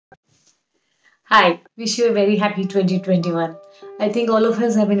Hi, wish you a very happy 2021. I think all of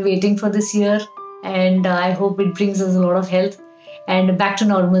us have been waiting for this year, and I hope it brings us a lot of health and back to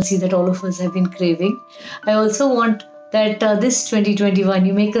normalcy that all of us have been craving. I also want that this 2021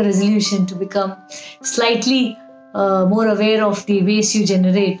 you make a resolution to become slightly more aware of the waste you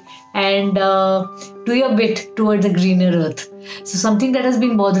generate and do your bit towards a greener earth. So, something that has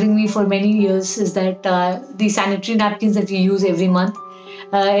been bothering me for many years is that the sanitary napkins that we use every month.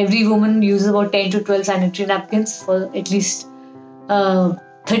 Every woman uses about 10 to 12 sanitary napkins for at least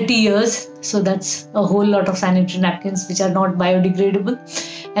 30 years. So that's a whole lot of sanitary napkins which are not biodegradable.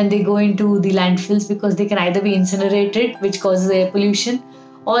 And they go into the landfills because they can either be incinerated, which causes air pollution,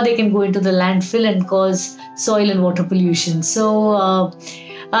 or they can go into the landfill and cause soil and water pollution. So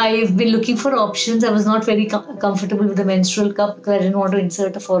I've been looking for options. I was not very comfortable with the menstrual cup because I didn't want to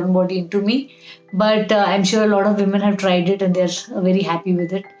insert a foreign body into me. But I'm sure a lot of women have tried it and they're very happy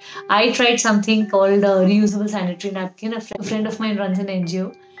with it. I tried something called a reusable sanitary napkin. A friend of mine runs an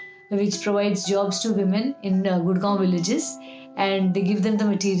NGO which provides jobs to women in Gurgaon villages, and they give them the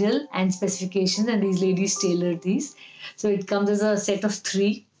material and specifications, and these ladies tailor these. So it comes as a set of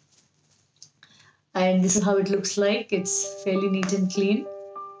three, and this is how it looks like. It's fairly neat and clean,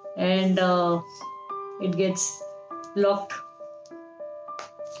 and it gets locked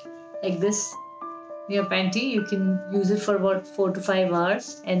like this in your panty. You can use it for about 4 to 5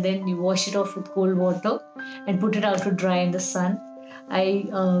 hours, and then you wash it off with cold water and put it out to dry in the sun. I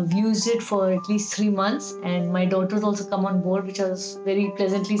used it for at least 3 months, and my daughter's also come on board, which I was very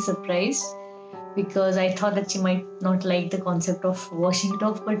pleasantly surprised because I thought that she might not like the concept of washing it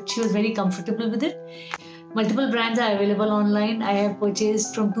off, but she was very comfortable with it. Multiple brands are available online. I have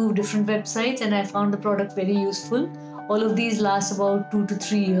purchased from two different websites and I found the product very useful. All of these last about 2 to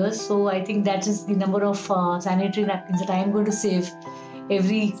 3 years. So I think that is the number of sanitary napkins that I am going to save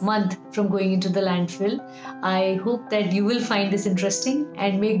every month from going into the landfill. I hope that you will find this interesting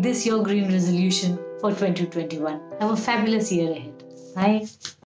and make this your green resolution for 2021. Have a fabulous year ahead. Bye.